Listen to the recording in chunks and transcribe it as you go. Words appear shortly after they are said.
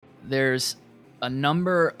there's a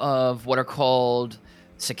number of what are called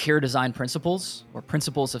secure design principles or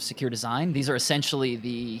principles of secure design. These are essentially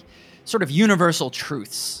the sort of universal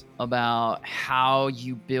truths about how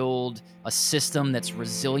you build a system that's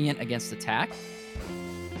resilient against attack.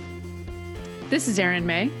 This is Erin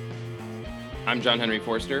May. I'm John Henry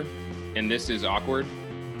Forster, and this is Awkward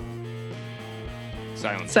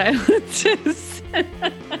Silences.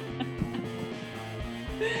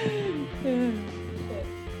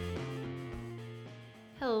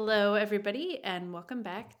 Hello, everybody, and welcome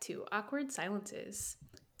back to Awkward Silences.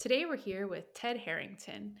 Today we're here with Ted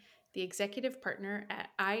Harrington, the executive partner at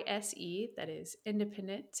ISE, that is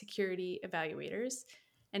Independent Security Evaluators,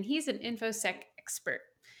 and he's an InfoSec expert.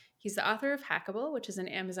 He's the author of Hackable, which is an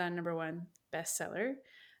Amazon #1 bestseller,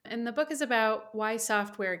 and the book is about why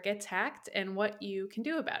software gets hacked and what you can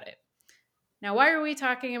do about it. Now, why are we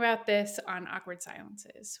talking about this on Awkward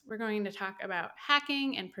Silences? We're going to talk about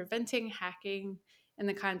hacking and preventing hacking in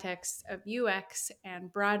the context of UX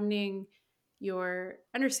and broadening your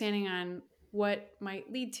understanding on what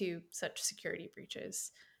might lead to such security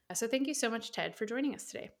breaches. So thank you so much, Ted, for joining us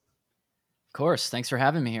today. Of course. Thanks for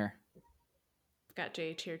having me here. Got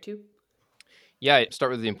JH here too. Yeah, I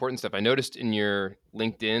start with the important stuff. I noticed in your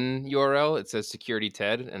LinkedIn URL, it says Security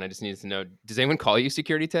Ted, and I just needed to know, does anyone call you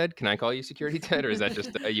Security Ted? Can I call you Security Ted, or is that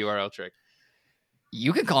just a URL trick?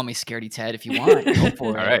 You can call me Scaredy Ted if you want. Go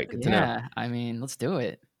for it. All right, good to know. Yeah, I mean, let's do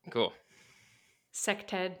it. Cool.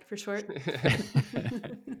 SecTed for short.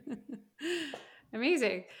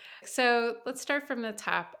 Amazing. So let's start from the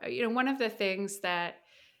top. One of the things that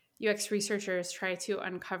UX researchers try to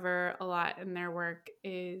uncover a lot in their work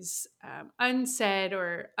is unsaid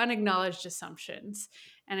or unacknowledged assumptions.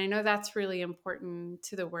 And I know that's really important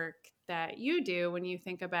to the work that you do when you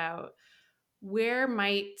think about where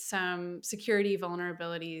might some security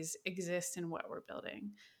vulnerabilities exist in what we're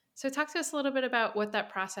building. So talk to us a little bit about what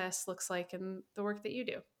that process looks like in the work that you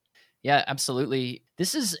do. Yeah, absolutely.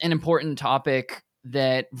 This is an important topic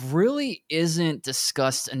that really isn't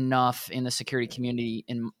discussed enough in the security community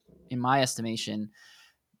in my estimation.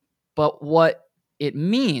 But what it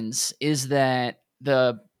means is that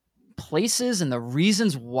the places and the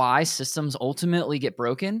reasons why systems ultimately get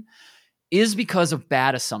broken is because of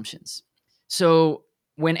bad assumptions. So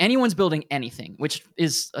when anyone's building anything, which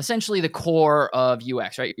is essentially the core of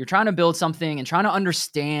UX, right? You're trying to build something and trying to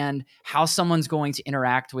understand how someone's going to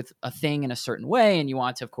interact with a thing in a certain way. And you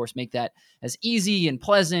want to, of course, make that as easy and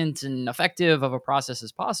pleasant and effective of a process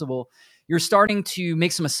as possible. You're starting to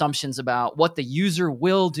make some assumptions about what the user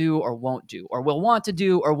will do or won't do, or will want to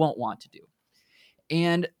do or won't want to do.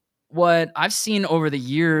 And what I've seen over the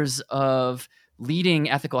years of leading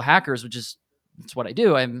ethical hackers, that's what I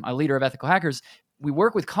do. I'm a leader of ethical hackers. We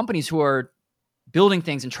work with companies who are building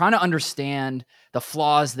things and trying to understand the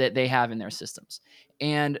flaws that they have in their systems.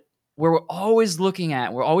 And where we're always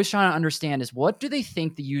trying to understand is, what do they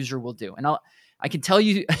think the user will do? And I can tell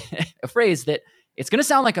you a phrase that it's going to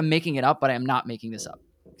sound like I'm making it up, but I am not making this up.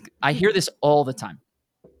 I hear this all the time.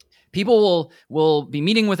 People will be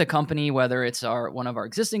meeting with a company, whether it's one of our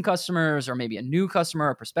existing customers or maybe a new customer,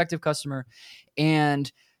 a prospective customer,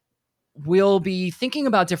 and we'll be thinking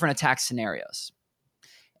about different attack scenarios.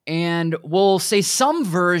 And we'll say some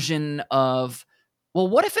version of, well,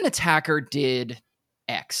 what if an attacker did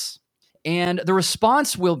X? And the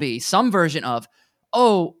response will be some version of,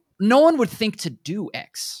 oh, no one would think to do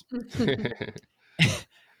X. And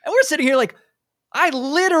we're sitting here like, I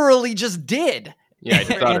literally just did. Yeah, I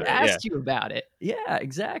thought and asked you about it. Yeah,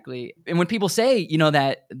 exactly. And when people say,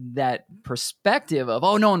 that perspective of,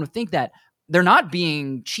 oh, no one would think that, they're not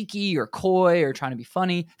being cheeky or coy or trying to be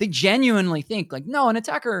funny. They genuinely think like, no,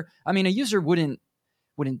 a user wouldn't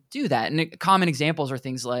do that. And common examples are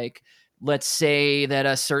things like, let's say that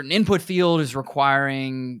a certain input field is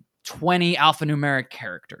requiring 20 alphanumeric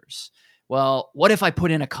characters. Well, what if I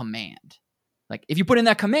put in a command? Like, if you put in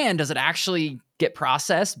that command, does it actually get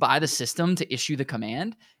processed by the system to issue the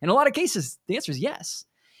command? In a lot of cases, the answer is yes.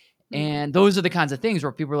 And those are the kinds of things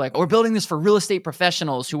where people are like, oh, we're building this for real estate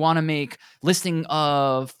professionals who want to make listing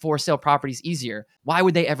of for sale properties easier. Why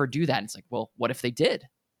would they ever do that? And it's like, well, what if they did?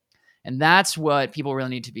 And that's what people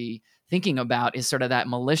really need to be thinking about, is sort of that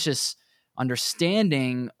malicious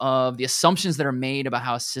understanding of the assumptions that are made about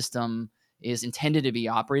how a system is intended to be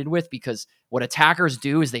operated with. Because what attackers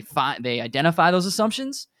do is they identify those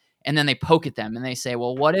assumptions and then they poke at them and they say,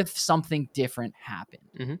 well, what if something different happened?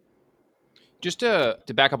 Mm-hmm. Just to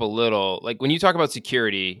back up a little, like when you talk about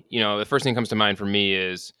security, the first thing that comes to mind for me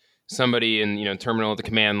is somebody in, terminal at the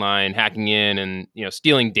command line hacking in and,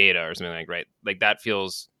 stealing data or something like, right? Like that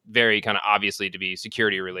feels very kind of obviously to be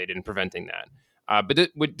security related and preventing that.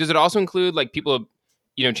 But does it also include like people,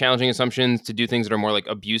 challenging assumptions to do things that are more like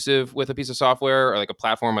abusive with a piece of software or like a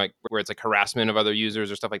platform, like where it's like harassment of other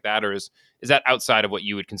users or stuff like that? Or is that outside of what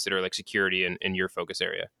you would consider like security in your focus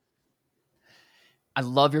area?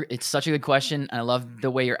 It's such a good question. I love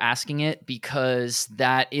the way you're asking it, because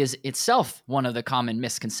that is itself one of the common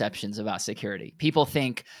misconceptions about security. People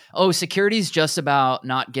think, oh, security is just about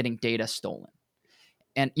not getting data stolen.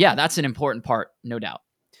 And yeah, that's an important part, no doubt.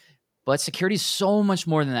 But security is so much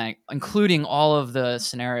more than that, including all of the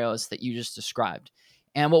scenarios that you just described.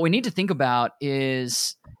 And what we need to think about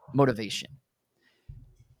is motivation.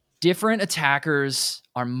 Different attackers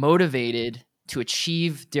are motivated to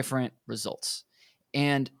achieve different results.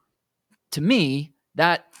 And to me,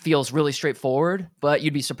 that feels really straightforward, but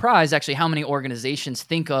you'd be surprised actually how many organizations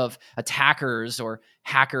think of attackers or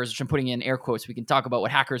hackers, which I'm putting in air quotes. We can talk about what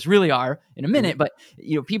hackers really are in a minute, but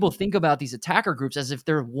people think about these attacker groups as if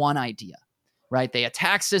they're one idea, right? They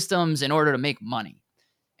attack systems in order to make money.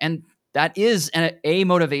 And that is a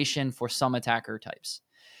motivation for some attacker types.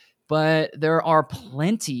 But there are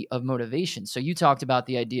plenty of motivations. So you talked about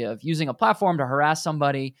the idea of using a platform to harass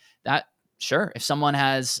somebody. That, sure, if someone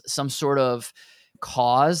has some sort of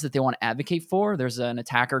cause that they want to advocate for, there's an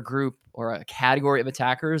attacker group or a category of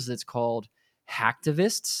attackers that's called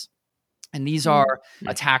hacktivists. And these are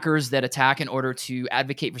attackers that attack in order to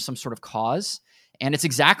advocate for some sort of cause. And it's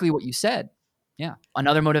exactly what you said. Yeah.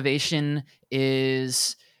 Another motivation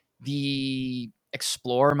is the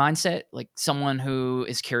explorer mindset, like someone who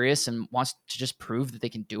is curious and wants to just prove that they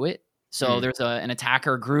can do it. So there's an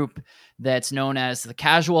attacker group that's known as the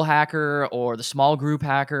casual hacker or the small group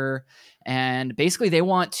hacker. And basically they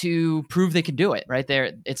want to prove they can do it, right?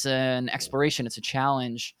 It's an exploration, it's a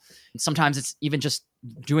challenge. And sometimes it's even just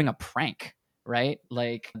doing a prank, right?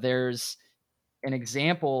 Like there's an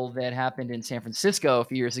example that happened in San Francisco a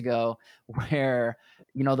few years ago where,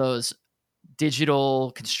 those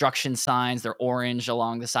digital construction signs, they're orange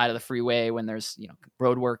along the side of the freeway when there's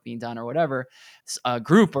road work being done or whatever. A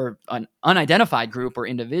group or an unidentified group or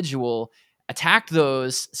individual attacked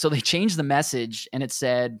those, so they changed the message, and it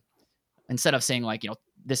said, instead of saying like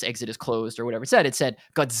this exit is closed or whatever it said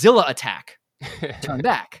Godzilla attack, turn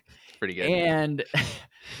back. Pretty good. And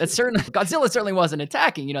Godzilla certainly wasn't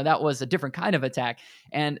attacking, that was a different kind of attack.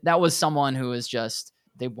 And that was someone who was just,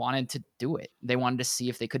 they wanted to do it. They wanted to see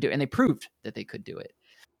if they could do it, and they proved that they could do it.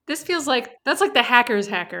 This feels like that's like the hacker's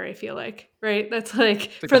hacker, I feel like, right? That's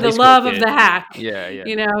like for the love of the hack. Yeah.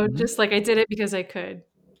 Just like I did it because I could.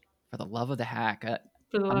 For the love of the hack.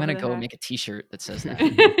 I'm going to go make a t-shirt that says that.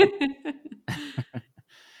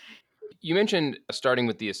 You mentioned starting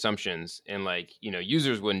with the assumptions and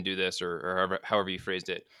users wouldn't do this or however you phrased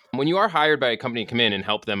it. When you are hired by a company to come in and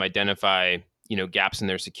help them identify, gaps in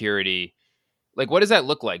their security, what does that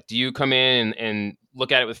look like? Do you come in and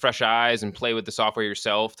look at it with fresh eyes and play with the software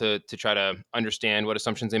yourself to try to understand what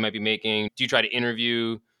assumptions they might be making? Do you try to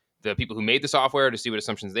interview the people who made the software to see what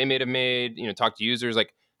assumptions they may have made? Talk to users.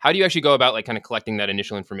 How do you actually go about kind of collecting that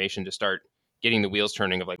initial information to start getting the wheels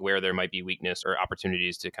turning of where there might be weakness or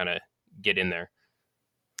opportunities to kind of get in there?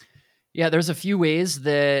 Yeah, there's a few ways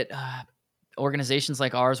that organizations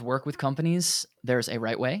like ours work with companies. There's a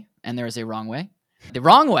right way and there's a wrong way. The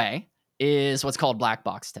wrong way is what's called black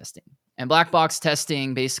box testing. And black box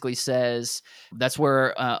testing basically says that's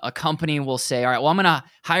where a company will say, all right, well, I'm going to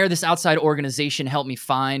hire this outside organization to help me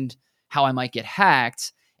find how I might get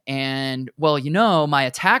hacked. And well, my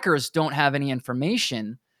attackers don't have any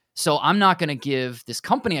information, so I'm not going to give this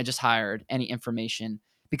company I just hired any information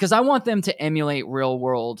because I want them to emulate real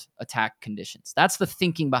world attack conditions. That's the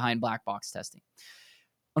thinking behind black box testing.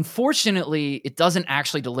 Unfortunately, it doesn't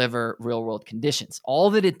actually deliver real world conditions.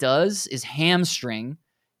 All that it does is hamstring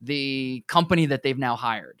the company that they've now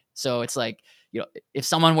hired. So it's like, if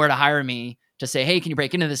someone were to hire me to say, hey, can you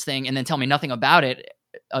break into this thing, and then tell me nothing about it,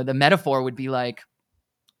 the metaphor would be like,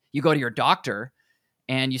 you go to your doctor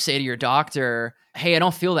and you say to your doctor, hey, I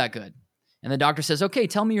don't feel that good. And the doctor says, okay,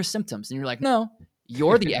 tell me your symptoms. And you're like, no,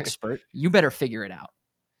 you're the expert. You better figure it out.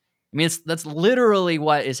 I mean, that's literally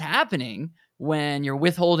what is happening when you're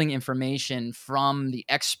withholding information from the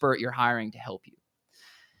expert you're hiring to help you.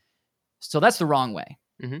 So that's the wrong way.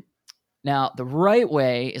 Mm-hmm. Now, the right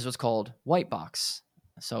way is what's called white box.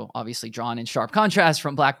 So obviously drawn in sharp contrast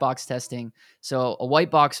from black box testing. So a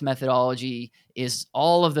white box methodology is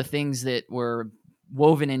all of the things that were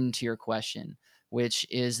woven into your question, which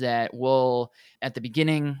is that we'll, at the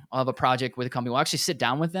beginning of a project with a company, we'll actually sit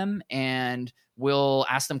down with them and we'll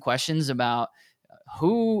ask them questions about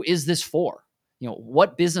who is this for?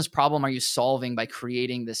 What business problem are you solving by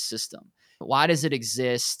creating this system? Why does it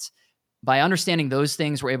exist? by understanding those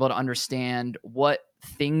things, we're able to understand what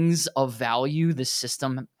things of value the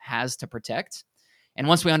system has to protect. And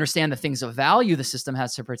once we understand the things of value the system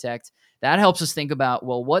has to protect, that helps us think about,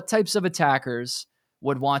 well, what types of attackers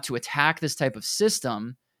would want to attack this type of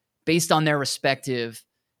system based on their respective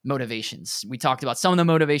motivations. We talked about some of the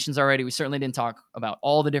motivations already. We certainly didn't talk about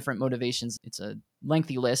all the different motivations. It's a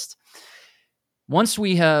lengthy list. Once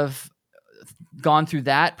we have gone through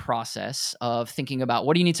that process of thinking about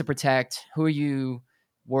what do you need to protect, who are you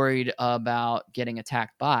worried about getting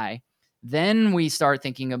attacked by, then we start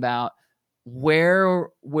thinking about where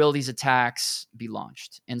will these attacks be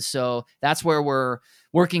launched. And so that's where we're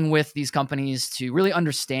working with these companies to really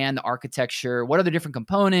understand the architecture. What are the different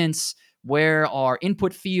components? Where are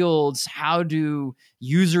input fields? How do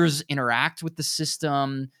users interact with the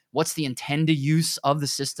system? What's the intended use of the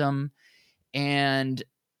system? And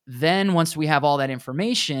then once we have all that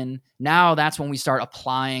information, now that's when we start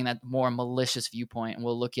applying that more malicious viewpoint. And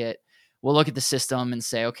we'll look at the system and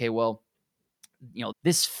say, okay, well,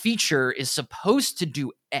 this feature is supposed to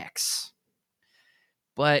do X,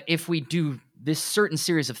 but if we do this certain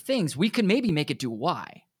series of things, we could maybe make it do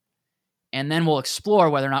Y. And then we'll explore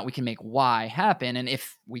whether or not we can make Y happen. And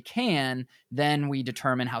if we can, then we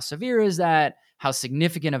determine how severe is that, how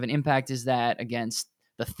significant of an impact is that against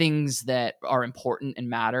the things that are important and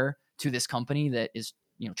matter to this company that is,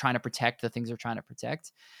 trying to protect the things they're trying to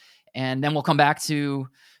protect. And then we'll come back to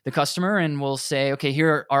the customer and we'll say, okay,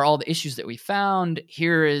 here are all the issues that we found.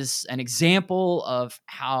 Here is an example of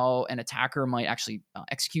how an attacker might actually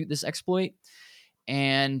execute this exploit.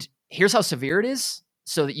 And here's how severe it is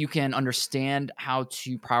so that you can understand how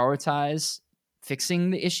to prioritize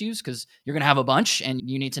fixing the issues, because you're going to have a bunch and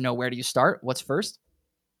you need to know where do you start, what's first.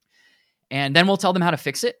 And then we'll tell them how to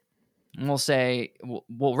fix it. And we'll say,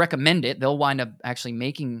 we'll recommend it. They'll wind up actually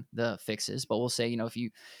making the fixes, but we'll say, if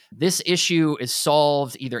this issue is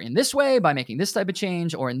solved either in this way by making this type of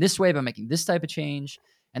change or in this way by making this type of change.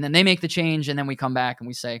 And then they make the change. And then we come back and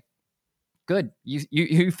we say, good,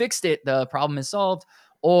 you fixed it. The problem is solved.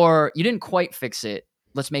 Or you didn't quite fix it.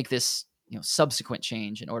 Let's make this subsequent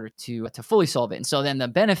change in order to fully solve it. And so then the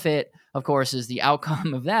benefit, of course, is the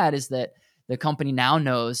outcome of that is that the company now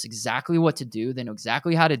knows exactly what to do. They know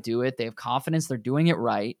exactly how to do it. They have confidence they're doing it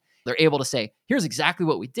right. They're able to say, here's exactly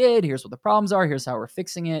what we did. Here's what the problems are. Here's how we're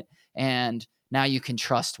fixing it. And now you can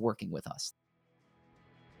trust working with us.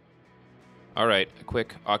 All right, a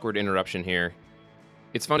quick awkward interruption here.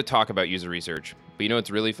 It's fun to talk about user research, but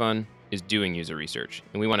what's really fun is doing user research,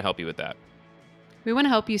 and we want to help you with that. We want to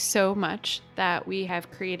help you so much that we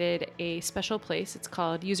have created a special place. It's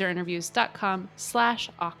called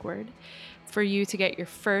userinterviews.com/awkward for you to get your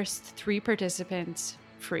first 3 participants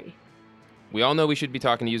free. We all know we should be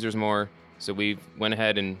talking to users more, so we went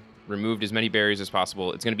ahead and removed as many barriers as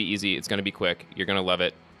possible. It's going to be easy. It's going to be quick. You're going to love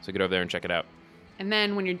it. So get over there and check it out. And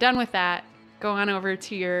then when you're done with that, go on over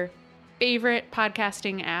to your favorite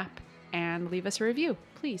podcasting app and leave us a review,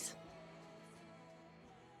 please.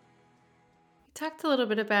 You talked a little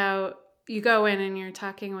bit about, you go in and you're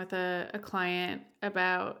talking with a client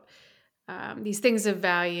about these things of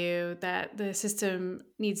value that the system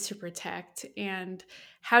needs to protect, and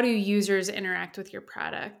how do users interact with your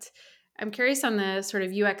product? I'm curious on the sort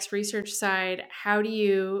of UX research side, how do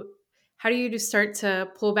you just start to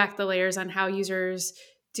pull back the layers on how users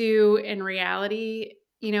do in reality,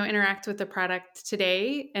 interact with the product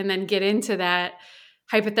today, and then get into that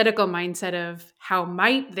hypothetical mindset of how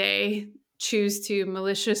might they choose to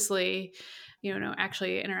maliciously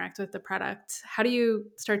actually interact with the product? How do you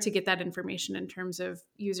start to get that information in terms of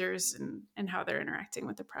users and how they're interacting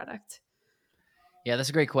with the product? Yeah, that's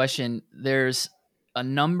a great question. There's a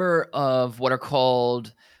number of what are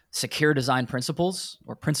called secure design principles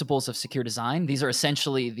or principles of secure design. These are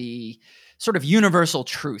essentially the sort of universal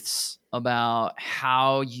truths about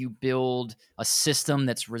how you build a system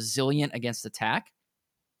that's resilient against attack.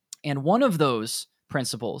 And one of those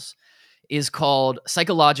principles is called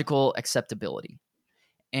psychological acceptability.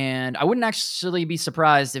 And I wouldn't actually be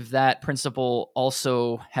surprised if that principle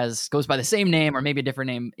also goes by the same name or maybe a different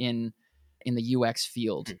name in the UX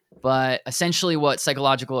field. But essentially what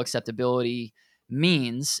psychological acceptability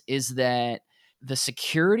means is that the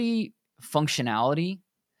security functionality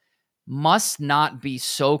must not be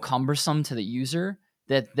so cumbersome to the user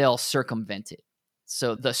that they'll circumvent it.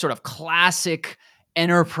 So the sort of classic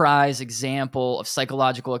enterprise example of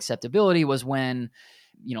psychological acceptability was when,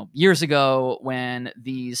 years ago, when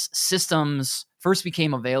these systems first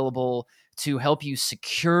became available to help you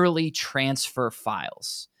securely transfer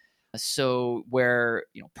files. So where,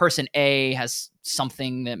 person A has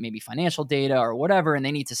something that maybe financial data or whatever, and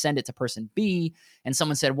they need to send it to person B, and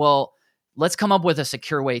someone said, well, let's come up with a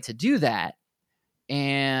secure way to do that.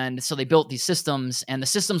 And so they built these systems, and the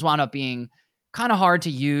systems wound up being kind of hard to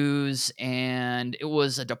use. And it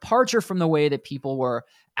was a departure from the way that people were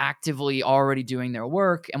actively already doing their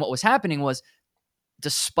work. And what was happening was,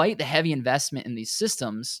 despite the heavy investment in these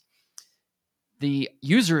systems, the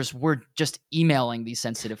users were just emailing these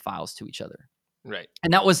sensitive files to each other. Right.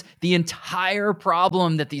 And that was the entire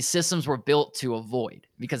problem that these systems were built to avoid,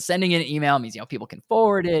 because sending an email means, people can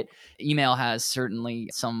forward it. Email has certainly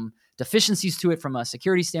some deficiencies to it from a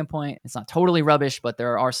security standpoint. It's not totally rubbish, but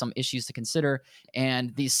there are some issues to consider.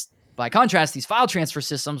 And by contrast, these file transfer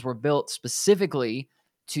systems were built specifically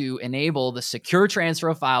to enable the secure transfer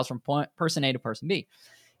of files from person A to person B.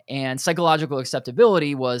 And psychological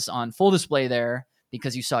acceptability was on full display there,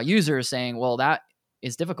 because you saw users saying, well, that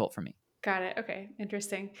is difficult for me. Got it. Okay.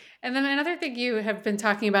 Interesting. And then another thing you have been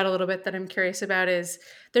talking about a little bit that I'm curious about is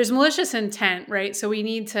there's malicious intent, right? So we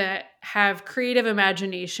need to have creative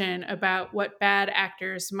imagination about what bad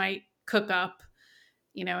actors might cook up,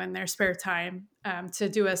 in their spare time to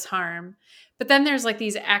do us harm. But then there's like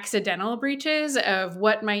these accidental breaches of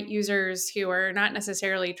what might users who are not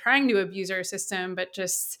necessarily trying to abuse our system, but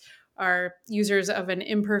just are users of an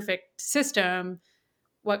imperfect system,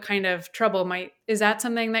 what kind of trouble is that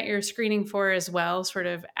something that you're screening for as well? Sort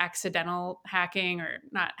of accidental hacking, or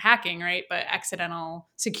not hacking, right? But accidental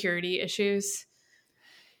security issues?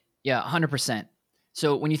 Yeah, 100%.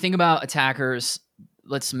 So when you think about attackers,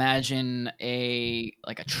 let's imagine a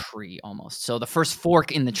tree almost. So the first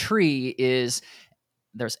fork in the tree is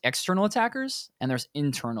there's external attackers and there's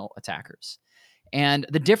internal attackers. And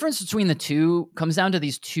the difference between the two comes down to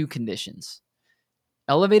these two conditions: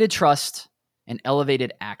 elevated trust and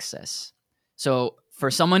elevated access. So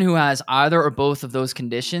for someone who has either or both of those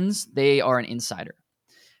conditions, they are an insider.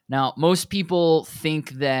 Now, most people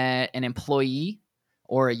think that an employee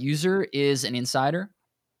or a user is an insider.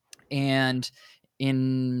 And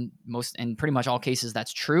in pretty much all cases,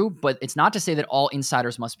 that's true. But it's not to say that all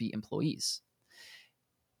insiders must be employees.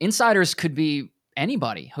 Insiders could be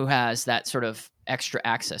anybody who has that sort of extra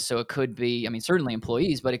access. So it could be, certainly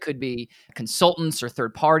employees, but it could be consultants or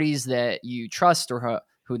third parties that you trust, or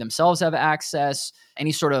who themselves have access,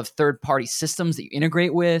 any sort of third-party systems that you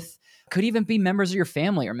integrate with. Could even be members of your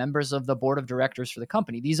family or members of the board of directors for the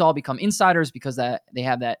company. These all become insiders because that they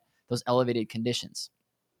have those elevated conditions.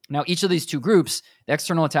 Now, each of these two groups, the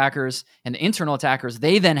external attackers and the internal attackers,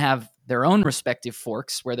 they then have their own respective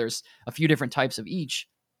forks where there's a few different types of each.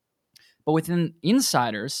 But within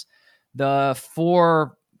insiders, the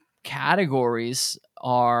four categories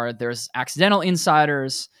are: there's accidental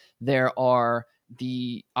insiders, there are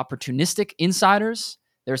the opportunistic insiders,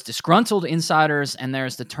 there's disgruntled insiders, and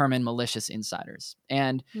there's determined malicious insiders.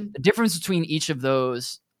 And the difference between each of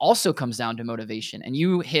those also comes down to motivation. And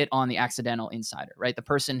you hit on the accidental insider, right? The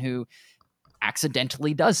person who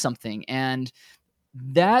accidentally does something. And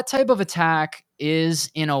that type of attack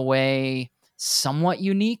is, in a way, somewhat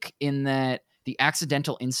unique in that the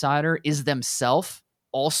accidental insider is themselves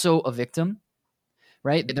also a victim,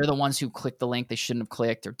 right? They're the ones who click the link they shouldn't have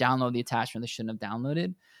clicked, or download the attachment they shouldn't have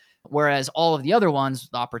downloaded. Whereas all of the other ones,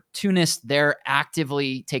 the opportunists, they're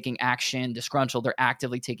actively taking action. Disgruntled, they're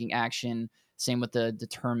actively taking action. Same with the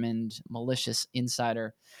determined malicious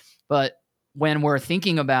insider. But when we're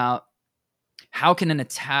thinking about how could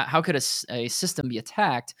a system be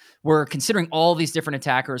attacked, we're considering all these different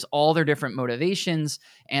attackers, all their different motivations,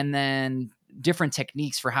 and then different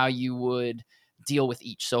techniques for how you would deal with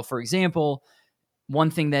each. So, for example,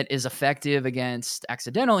 one thing that is effective against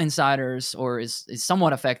accidental insiders, or is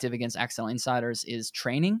somewhat effective against accidental insiders, is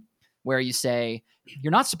training, where you say,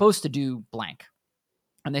 you're not supposed to do blank.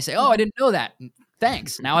 And they say, oh, I didn't know that.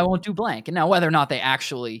 Thanks. Now I won't do blank. And now whether or not they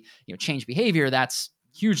actually change behavior, that's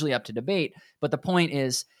hugely up to debate. But the point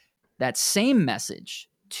is that same message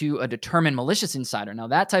to a determined malicious insider. Now,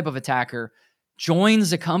 that type of attacker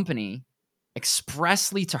joins a company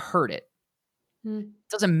expressly to hurt it. It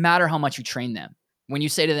doesn't matter how much you train them. When you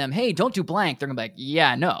say to them, hey, don't do blank, they're going to be like,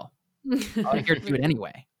 yeah, no. I'm here to do it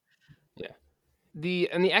anyway. Yeah.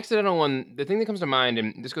 The accidental one, the thing that comes to mind,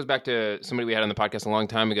 and this goes back to somebody we had on the podcast a long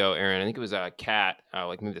time ago, Aaron. I think it was Kat,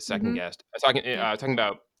 like maybe the second guest. I was talking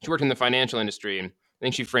about, she worked in the financial industry, and I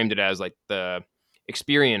think she framed it as like the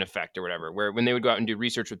Experian effect or whatever, where when they would go out and do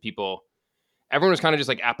research with people, everyone was kind of just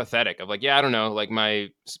like apathetic of like, yeah, I don't know, like my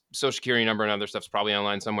social security number and other stuff's probably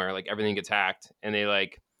online somewhere, like everything gets hacked. And they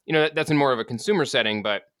like, that's in more of a consumer setting,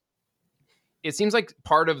 but it seems like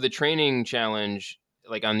part of the training challenge,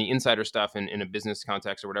 like on the insider stuff in a business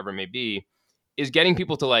context or whatever it may be, is getting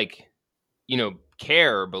people to like,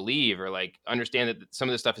 care or believe or like understand that some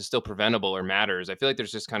of this stuff is still preventable or matters. I feel like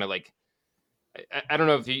there's just kind of like I don't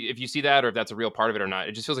know if you see that or if that's a real part of it or not.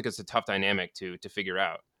 It just feels like it's a tough dynamic to figure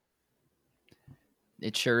out.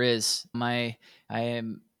 It sure is. Have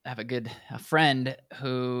a friend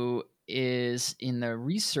who is in the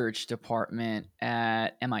research department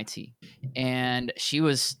at MIT, and she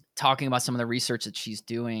was talking about some of the research that she's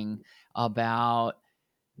doing about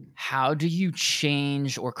how do you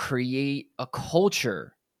change or create a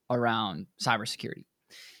culture around cybersecurity.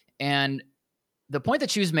 And the point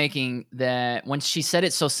that she was making, that when she said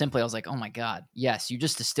it so simply, I was like, oh my God, yes, you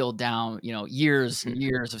just distilled down, years and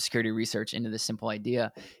years of security research into this simple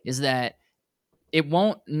idea, is that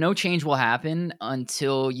no change will happen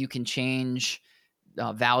until you can change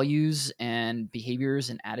values and behaviors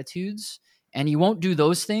and attitudes. And you won't do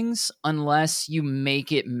those things unless you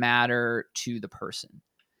make it matter to the person,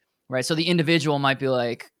 right? So the individual might be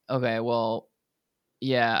like, okay, well,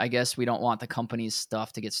 yeah, I guess we don't want the company's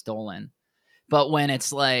stuff to get stolen. But when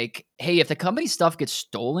it's like, hey, if the company stuff gets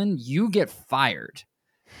stolen, you get fired,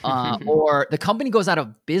 or the company goes out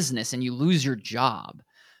of business and you lose your job,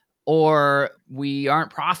 or we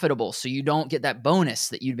aren't profitable, so you don't get that bonus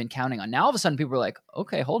that you'd been counting on. Now all of a sudden people are like,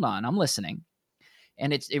 okay, hold on, I'm listening.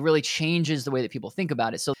 And it really changes the way that people think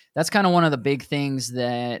about it. So that's kind of one of the big things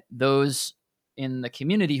that those in the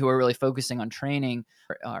community who are really focusing on training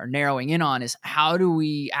are narrowing in on, is how do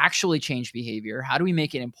we actually change behavior? How do we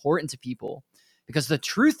make it important to people? Because the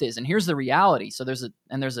truth is, and here's the reality. So there's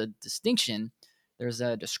a distinction, there's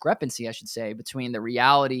a discrepancy, I should say, between the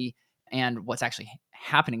reality and what's actually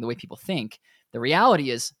happening, the way people think. The reality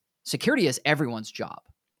is security is everyone's job.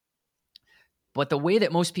 But the way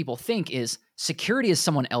that most people think is security is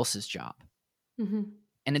someone else's job. Mm-hmm.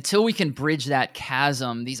 And until we can bridge that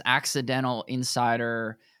chasm, these accidental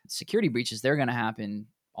insider security breaches, they're going to happen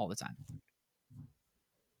all the time.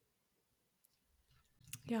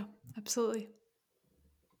 Yeah, absolutely.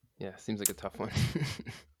 Yeah, seems like a tough one.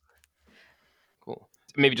 Cool.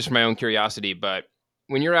 Maybe just for my own curiosity, but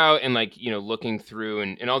when you're out and looking through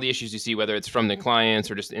and all the issues you see, whether it's from the clients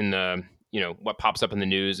or just in the, what pops up in the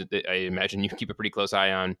news, I imagine you keep a pretty close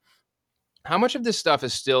eye on, how much of this stuff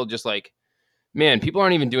is still just like, man, people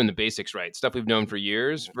aren't even doing the basics right, stuff we've known for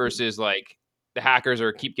years, versus like the hackers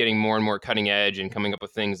keep getting more and more cutting edge and coming up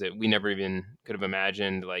with things that we never even could have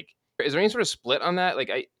imagined. Like, is there any sort of split on that? Like,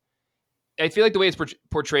 I feel like the way it's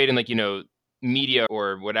portrayed in media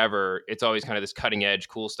or whatever, it's always kind of this cutting edge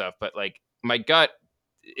cool stuff. But like my gut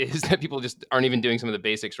is that people just aren't even doing some of the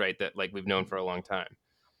basics right that like we've known for a long time.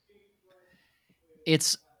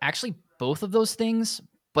 It's actually both of those things,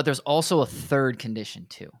 but there's also a third condition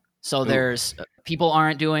too. So there's people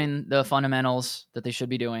aren't doing the fundamentals that they should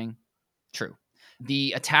be doing. True.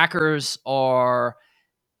 The attackers are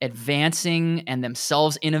advancing and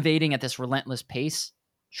themselves innovating at this relentless pace.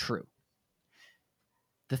 True.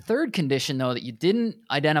 The third condition, though, that you didn't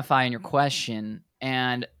identify in your question,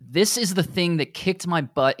 and this is the thing that kicked my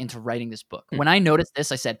butt into writing this book. When I noticed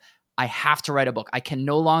this, I said, I have to write a book. I can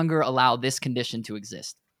no longer allow this condition to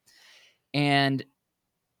exist. And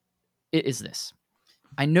it is this.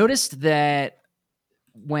 I noticed that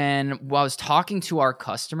when I was talking to our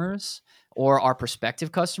customers or our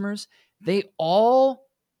prospective customers, they all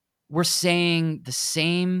were saying the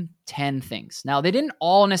same 10 things. Now, they didn't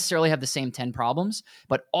all necessarily have the same 10 problems,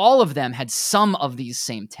 but all of them had some of these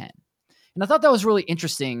same 10. And I thought that was really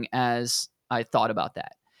interesting as I thought about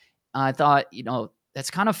that. I thought, that's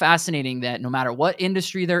kind of fascinating that no matter what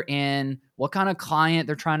industry they're in, what kind of client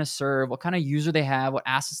they're trying to serve, what kind of user they have, what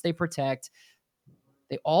assets they protect,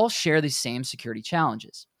 they all share these same security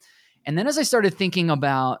challenges. And then as I started thinking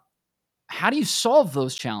about how do you solve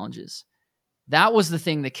those challenges, that was the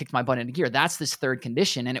thing that kicked my butt into gear. That's this third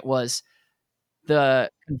condition. And it was the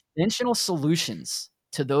conventional solutions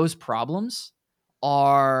to those problems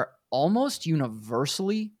are almost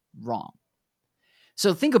universally wrong.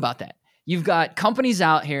 So think about that. You've got companies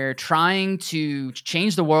out here trying to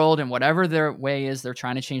change the world in whatever their way is. They're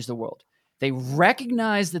trying to change the world. They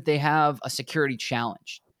recognize that they have a security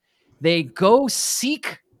challenge. They go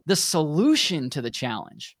seek the solution to the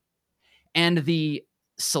challenge. And the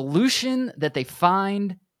solution that they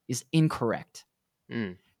find is incorrect.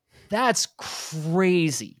 That's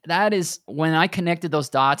crazy. That is when I connected those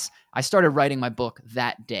dots, I started writing my book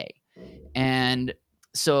that day. And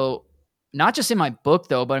so not just in my book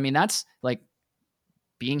though, but I mean, that's like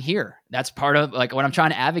being here. That's part of like what I'm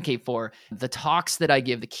trying to advocate for. The talks that I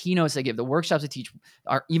give, the keynotes I give, the workshops I teach,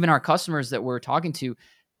 even our customers that we're talking to,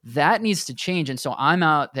 that needs to change. And so I'm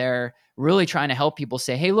out there really trying to help people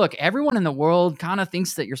say, hey, look, everyone in the world kind of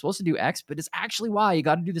thinks that you're supposed to do X, but it's actually Y. You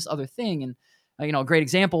got to do this other thing. And, a great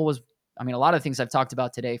example was I mean, a lot of things I've talked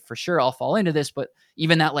about today for sure all fall into this, but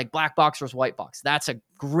even that like black box versus white box, that's a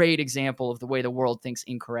great example of the way the world thinks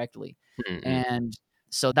incorrectly. Mm-hmm. And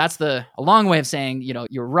so that's a long way of saying,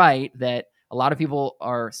 you're right that a lot of people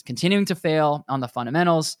are continuing to fail on the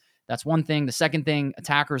fundamentals. That's one thing. The second thing,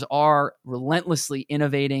 attackers are relentlessly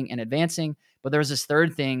innovating and advancing. But there's this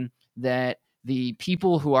third thing, that the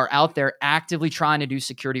people who are out there actively trying to do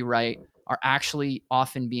security right are actually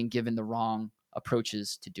often being given the wrong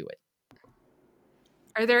approaches to do it.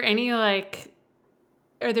 Are there any are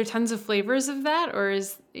there tons of flavors of that? Or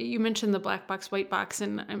you mentioned the black box, white box,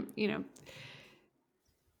 and I'm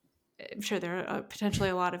sure there are potentially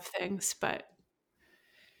a lot of things, but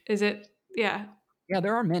is it, yeah. Yeah,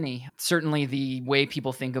 there are many. Certainly the way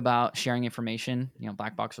people think about sharing information,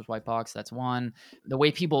 black box versus white box, that's one. The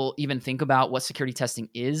way people even think about what security testing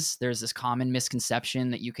is, there's this common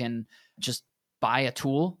misconception that you can just buy a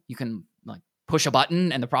tool, you can like push a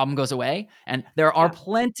button and the problem goes away. And there are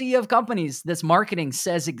plenty of companies that's marketing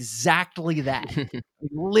says exactly that,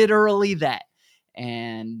 literally that.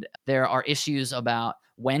 And there are issues about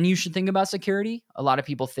when you should think about security. A lot of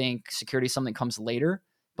people think security is something that comes later,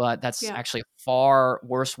 but that's actually a far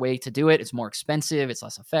worse way to do it. It's more expensive. It's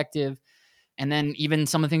less effective. And then even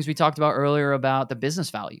some of the things we talked about earlier about the business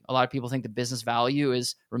value. A lot of people think the business value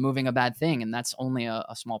is removing a bad thing, and that's only a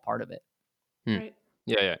small part of it. Right.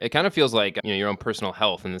 Yeah. It kind of feels like your own personal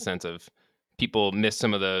health, in the sense of people miss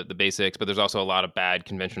some of the basics, but there's also a lot of bad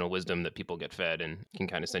conventional wisdom that people get fed and can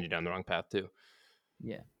kind of send you down the wrong path too.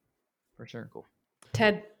 Yeah, for sure. Cool.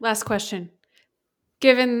 Ted, last question.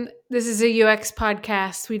 Given this is a UX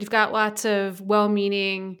podcast, we've got lots of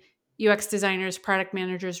well-meaning UX designers, product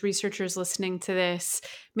managers, researchers listening to this,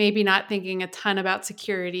 maybe not thinking a ton about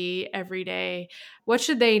security every day. What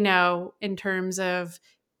should they know in terms of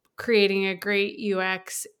creating a great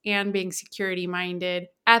UX and being security minded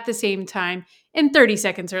at the same time in 30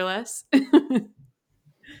 seconds or less?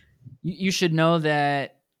 You should know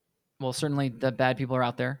that, well, certainly the bad people are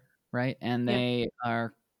out there, right? And they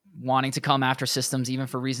are wanting to come after systems, even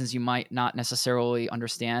for reasons you might not necessarily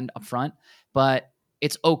understand upfront. But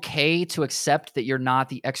it's okay to accept that you're not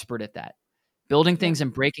the expert at that. Building things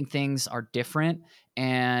and breaking things are different.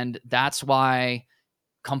 And that's why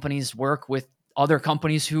companies work with other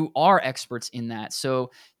companies who are experts in that.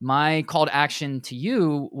 So my call to action to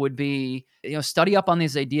you would be, study up on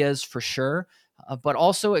these ideas for sure. But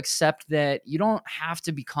also accept that you don't have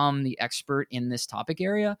to become the expert in this topic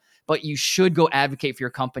area, but you should go advocate for your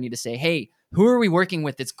company to say, hey, who are we working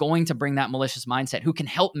with that's going to bring that malicious mindset? Who can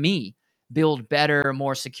help me build better,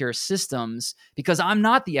 more secure systems? Because I'm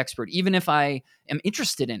not the expert, even if I am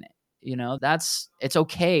interested in it. It's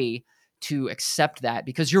okay to accept that,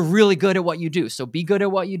 because you're really good at what you do. So be good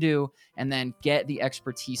at what you do, and then get the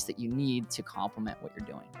expertise that you need to complement what you're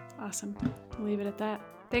doing. Awesome. I'll leave it at that.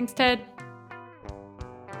 Thanks, Ted.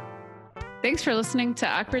 Thanks for listening to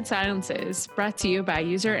Awkward Silences, brought to you by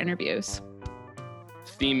User Interviews.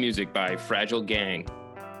 Theme music by Fragile Gang.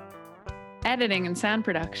 Editing and sound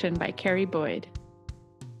production by Carrie Boyd.